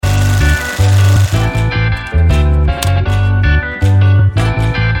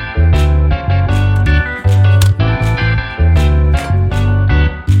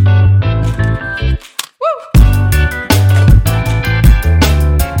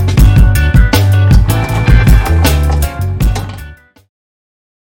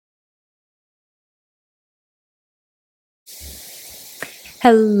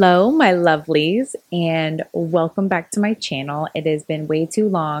Hello, my lovelies, and welcome back to my channel. It has been way too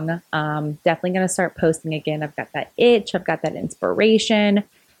long. Definitely going to start posting again. I've got that itch, I've got that inspiration.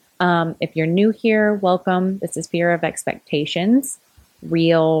 If you're new here, welcome. This is Fear of Expectations,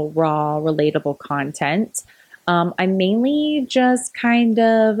 real, raw, relatable content. I mainly just kind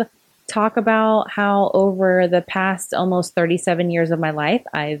of talk about how over the past almost 37 years of my life,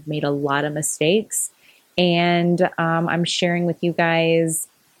 I've made a lot of mistakes. And I'm sharing with you guys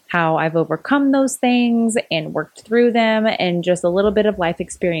how I've overcome those things and worked through them, and just a little bit of life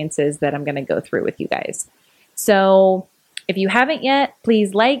experiences that I'm going to go through with you guys. So if you haven't yet,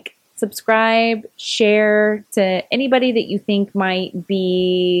 please like, subscribe, share to anybody that you think might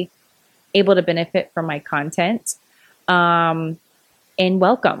be able to benefit from my content. And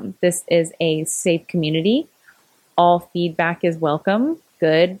welcome. This is a safe community. All feedback is welcome,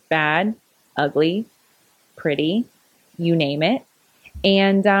 good, bad, ugly, pretty, you name it.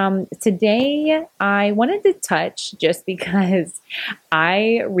 And today I wanted to touch, just because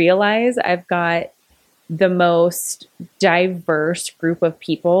I realize I've got the most diverse group of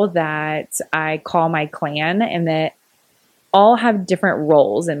people that I call my clan, and that all have different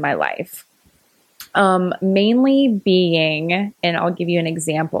roles in my life. Mainly being, and I'll give you an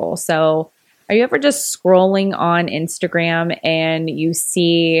example. So, are you ever just scrolling on Instagram and you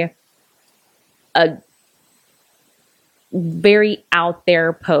see a very out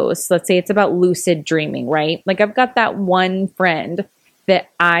there post? Let's say it's about lucid dreaming, right? Like, I've got that one friend that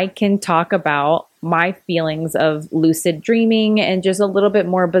I can talk about my feelings of lucid dreaming and just a little bit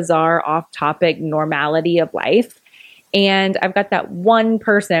more bizarre, off topic normality of life. And I've got that one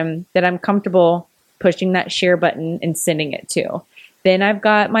person that I'm comfortable pushing that share button and sending it to. Then I've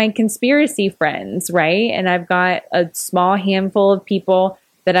got my conspiracy friends, right? And I've got a small handful of people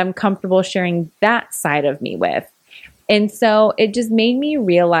that I'm comfortable sharing that side of me with. And so it just made me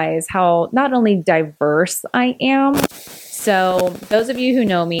realize how not only diverse I am. So those of you who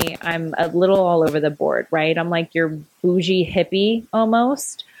know me, I'm a little all over the board, right? I'm like your bougie hippie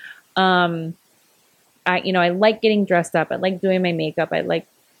almost. I like getting dressed up. I like doing my makeup. I like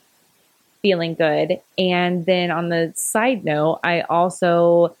feeling good. And then on the side note, I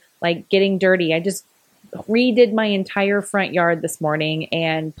also like getting dirty. I just redid my entire front yard this morning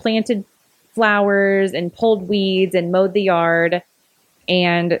and planted flowers and pulled weeds and mowed the yard.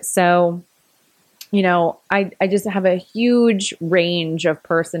 And so, I just have a huge range of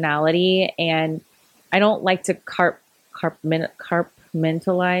personality, and I don't like to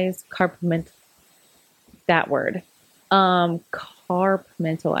that word.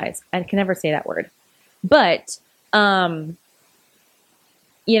 Compartmentalize. I can never say that word. But, thank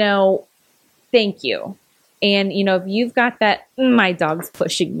you. And, if you've got that, my dog's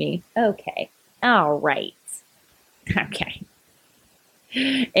pushing me. Okay. All right. Okay.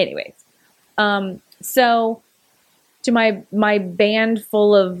 Anyways. So to my band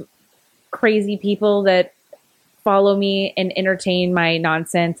full of crazy people that follow me and entertain my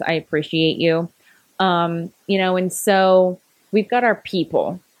nonsense, I appreciate you. And so we've got our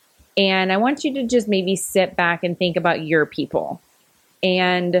people, and I want you to just maybe sit back and think about your people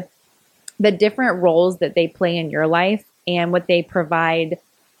and the different roles that they play in your life and what they provide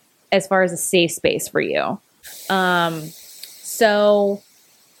as far as a safe space for you.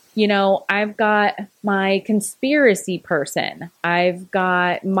 I've got my conspiracy person. I've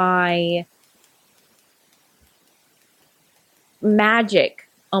got my magic,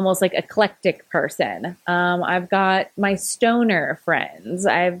 almost like eclectic person. I've got my stoner friends.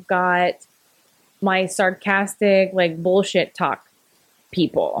 I've got my sarcastic, like bullshit talk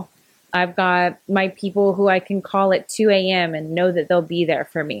people. I've got my people who I can call at 2 a.m. and know that they'll be there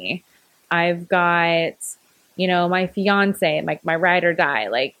for me. I've got, my fiance, like my ride or die.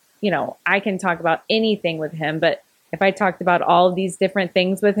 Like, I can talk about anything with him, but if I talked about all of these different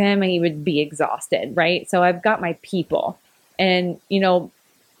things with him, he would be exhausted, right? So I've got my people. And,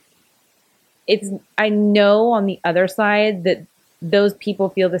 I know on the other side that those people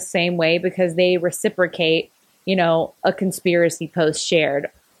feel the same way because they reciprocate, a conspiracy post shared,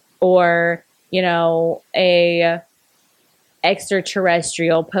 or, a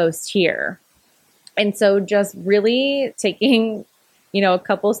extraterrestrial post here. And so just really taking, a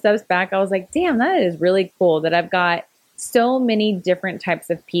couple steps back, I was like, damn, that is really cool that I've got so many different types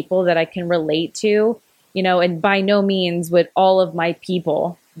of people that I can relate to, and by no means would all of my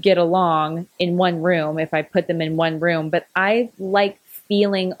people get along in one room if I put them in one room. But I like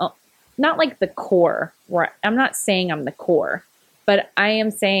feeling, not like the core, where I'm not saying I'm the core, but I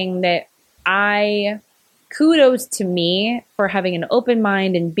am saying that kudos to me for having an open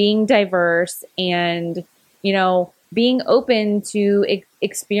mind and being diverse and, being open to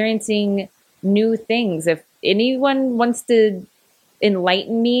experiencing new things. If anyone wants to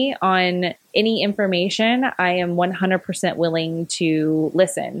enlighten me on any information, I am 100% willing to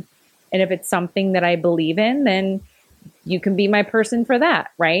listen. And if it's something that I believe in, then you can be my person for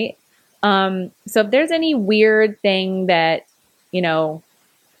that, right? So if there's any weird thing that, you know,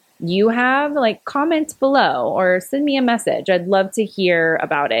 you have, like, comments below or send me a message. I'd love to hear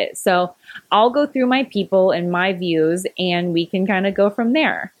about it. So I'll go through my people and my views and we can kind of go from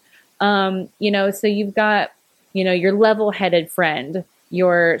there. You know, so you've got, you know, your level-headed friend,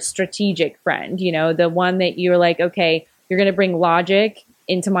 your strategic friend, you know, the one that you're like, okay, you're going to bring logic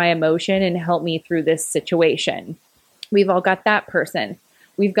into my emotion and help me through this situation. We've all got that person.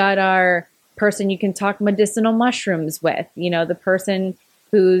 We've got our person you can talk medicinal mushrooms with, you know, the person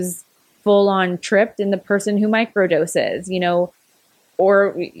who's full on tripped and the person who microdoses, you know,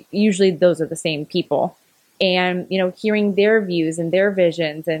 or usually those are the same people. And, you know, hearing their views and their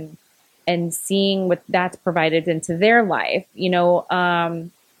visions and seeing what that's provided into their life. You know,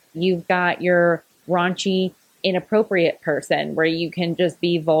 you've got your raunchy, inappropriate person where you can just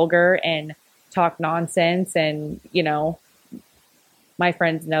be vulgar and talk nonsense. And, you know, my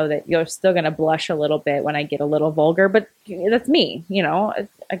friends know that you're still going to blush a little bit when I get a little vulgar, but that's me. You know,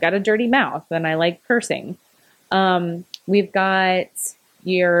 I got a dirty mouth and I like cursing. We've got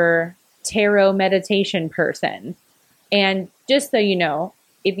your tarot meditation person. And just so you know,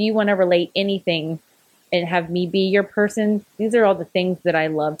 if you want to relate anything and have me be your person, these are all the things that I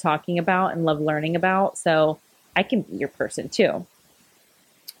love talking about and love learning about. So I can be your person too.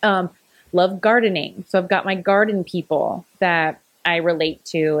 Love gardening. So I've got my garden people that I relate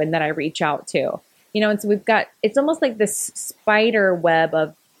to and that I reach out to, you know, and so we've got, it's almost like this spider web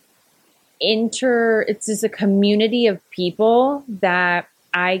of it's just a community of people that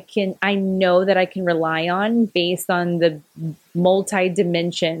I know that I can rely on based on the multi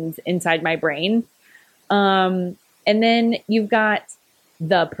dimensions inside my brain. And then you've got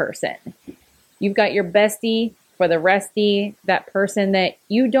the person, you've got your bestie for the restie, that person that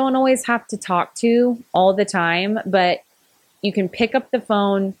you don't always have to talk to all the time, but you can pick up the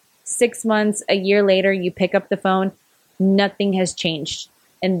phone 6 months, a year later, you pick up the phone, nothing has changed.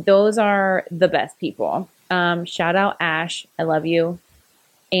 And those are the best people. Shout out Ash. I love you.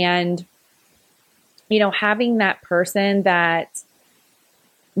 And, you know, having that person that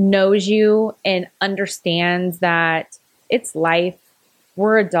knows you and understands that it's life.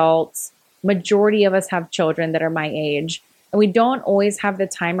 We're adults. Majority of us have children that are my age. And we don't always have the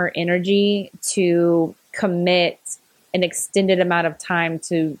time or energy to commit an extended amount of time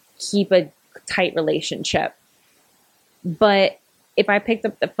to keep a tight relationship. But if I picked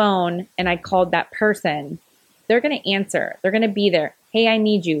up the phone and I called that person, they're going to answer. They're going to be there. Hey, I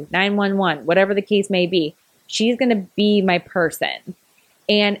need you. 911, whatever the case may be. She's going to be my person.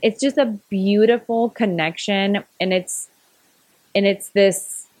 And it's just a beautiful connection. And it's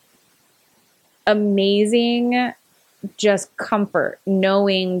this amazing just comfort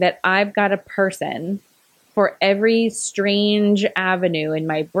knowing that I've got a person for every strange avenue in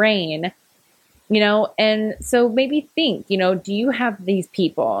my brain, you know. And so maybe think, you know, do you have these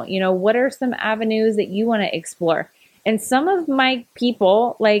people? You know, what are some avenues that you want to explore? And some of my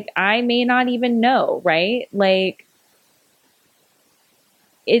people, like, I may not even know, right? Like,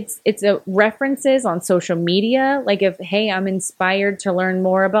 it's references on social media. Like, if, hey, I'm inspired to learn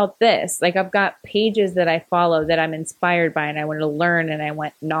more about this. Like, I've got pages that I follow that I'm inspired by and I want to learn and I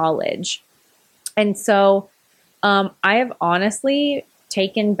want knowledge. And so I have honestly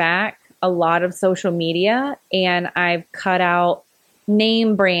taken back a lot of social media and I've cut out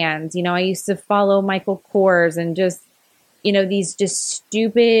name brands. You know, I used to follow Michael Kors and just, you know, these just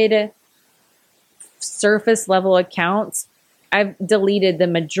stupid surface level accounts. I've deleted the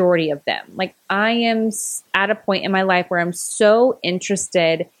majority of them. Like, I am at a point in my life where I'm so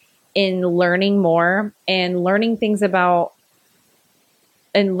interested in learning more and learning about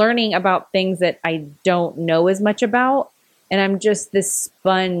things that I don't know as much about. And I'm just this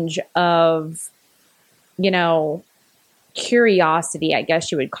sponge of, you know, curiosity, I guess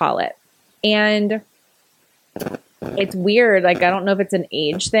you would call it. And it's weird. Like, I don't know if it's an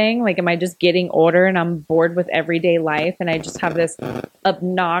age thing. Like, am I just getting older and I'm bored with everyday life and I just have this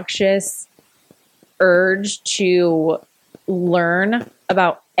obnoxious urge to learn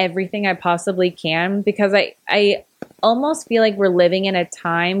about everything I possibly can? Because I almost feel like we're living in a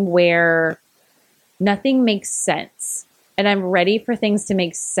time where nothing makes sense. And I'm ready for things to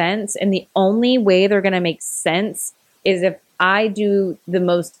make sense. And the only way they're going to make sense is if I do the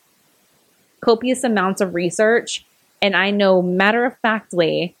most copious amounts of research and I know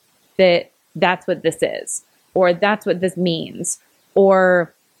matter-of-factly that that's what this is. or that's what this means,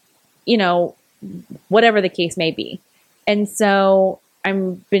 or, you know, whatever the case may be. And so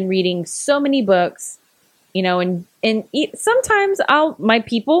I've been reading so many books, you know, and sometimes my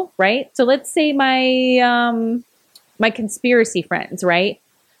people, right? So let's say my conspiracy friends, right?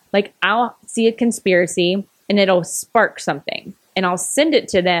 Like I'll see a conspiracy and it'll spark something and I'll send it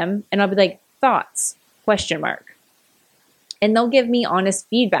to them and I'll be like, thoughts, question mark. And they'll give me honest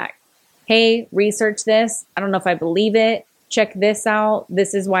feedback. Hey, research this. I don't know if I believe it. Check this out.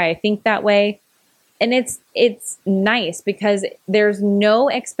 This is why I think that way. And it's nice because there's no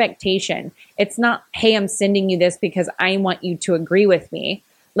expectation. It's not, hey, I'm sending you this because I want you to agree with me.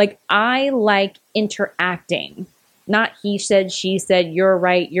 Like I like interacting, not he said, she said, you're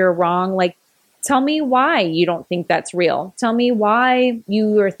right, you're wrong. Like, tell me why you don't think that's real. Tell me why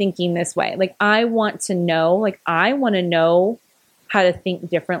you are thinking this way. Like, I want to know, how to think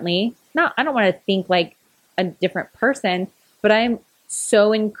differently. I don't want to think like a different person, but I'm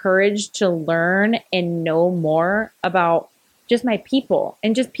so encouraged to learn and know more about just my people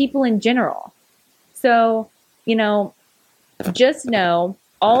and just people in general. So, you know, just know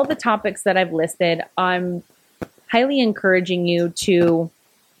all the topics that I've listed, I'm highly encouraging you to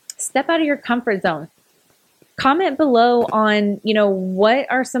step out of your comfort zone. Comment below on, you know, what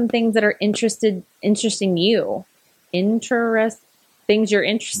are some things that are interesting you? Things you're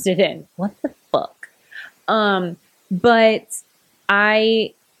interested in. What the fuck? But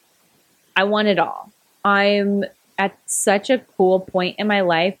I want it all. I'm at such a cool point in my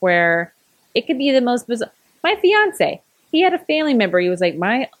life where it could be the most bizarre. My fiance, he had a family member. He was like,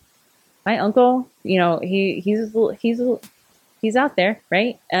 my uncle, you know, he's out there,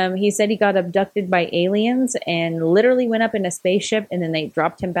 right? He said he got abducted by aliens and literally went up in a spaceship and then they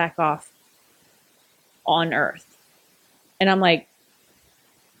dropped him back off on Earth. And I'm like,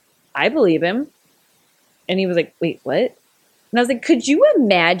 I believe him. And he was like, wait, what? And I was like, could you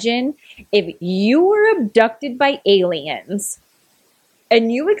imagine if you were abducted by aliens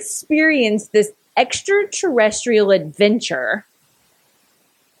and you experienced this extraterrestrial adventure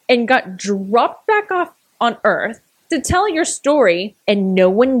and got dropped back off on Earth to tell your story and no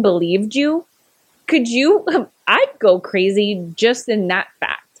one believed you? Could you? I'd go crazy just in that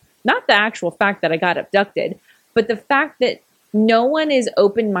fact. Not the actual fact that I got abducted, but the fact that no one is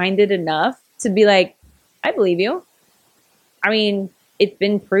open-minded enough to be like, I believe you. I mean, it's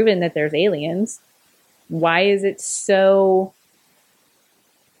been proven that there's aliens. Why is it so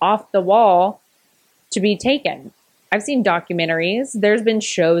off the wall to be taken? I've seen documentaries. There's been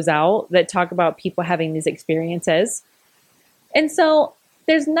shows out that talk about people having these experiences. And so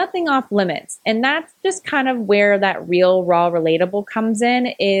there's nothing off limits. And that's just kind of where that real, raw, relatable comes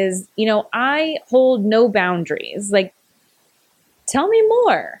in is, you know, I hold no boundaries. Like, tell me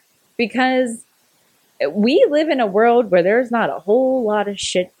more, because we live in a world where there's not a whole lot of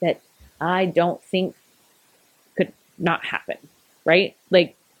shit that I don't think could not happen, right?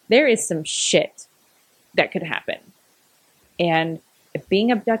 Like, there is some shit that could happen. And if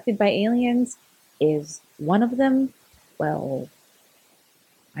being abducted by aliens is one of them, well,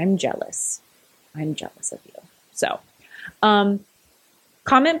 I'm jealous. I'm jealous of you. So,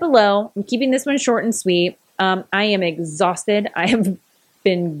 comment below. I'm keeping this one short and sweet. I am exhausted. I have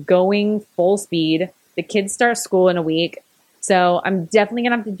been going full speed. The kids start school in a week. So I'm definitely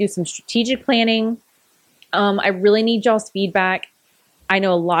going to have to do some strategic planning. I really need y'all's feedback. I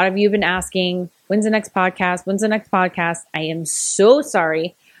know a lot of you have been asking, when's the next podcast? When's the next podcast? I am so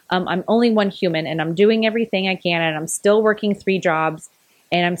sorry. I'm only one human and I'm doing everything I can and I'm still working 3 jobs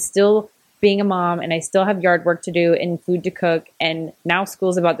and I'm still being a mom and I still have yard work to do and food to cook and now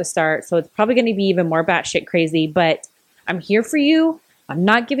school's about to start. So it's probably going to be even more batshit crazy, but I'm here for you. I'm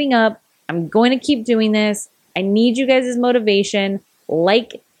not giving up. I'm going to keep doing this. I need you guys' motivation.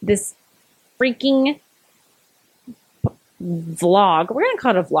 Like this freaking vlog. We're going to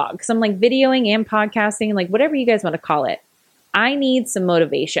call it a vlog because I'm like videoing and podcasting, like whatever you guys want to call it. I need some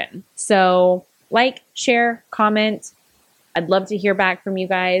motivation. So like, share, comment. I'd love to hear back from you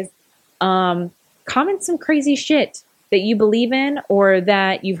guys. Comment some crazy shit that you believe in or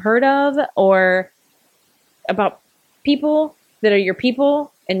that you've heard of or about people that are your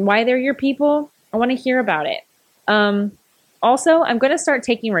people and why they're your people. I want to hear about it. Also, I'm going to start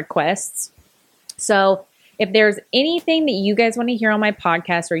taking requests. So if there's anything that you guys want to hear on my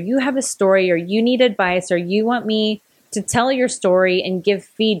podcast or you have a story or you need advice or you want me to tell your story and give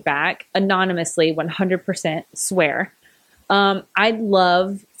feedback anonymously, 100% swear. I'd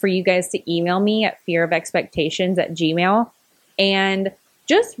love for you guys to email me at fearofexpectations@gmail.com and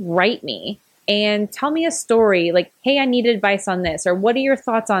just write me and tell me a story like, hey, I need advice on this, or what are your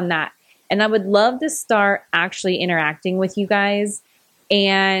thoughts on that? And I would love to start actually interacting with you guys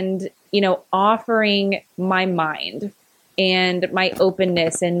and, offering my mind and my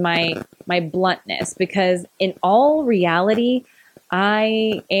openness and my bluntness, because in all reality,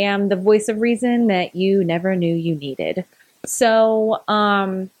 I am the voice of reason that you never knew you needed. So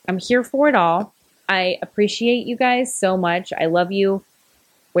I'm here for it all. I appreciate you guys so much. I love you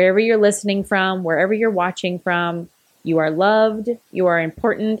wherever you're listening from, wherever you're watching from. You are loved, you are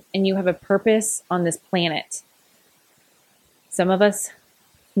important, and you have a purpose on this planet. Some of us,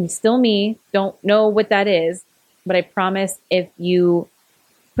 still me, don't know what that is, but I promise if you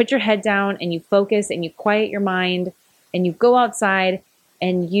put your head down and you focus and you quiet your mind and you go outside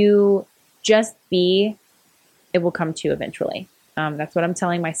and you just be, it will come to you eventually. That's what I'm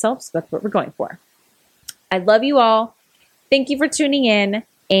telling myself, so that's what we're going for. I love you all. Thank you for tuning in,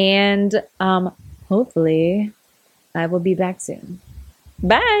 and hopefully I will be back soon.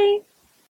 Bye.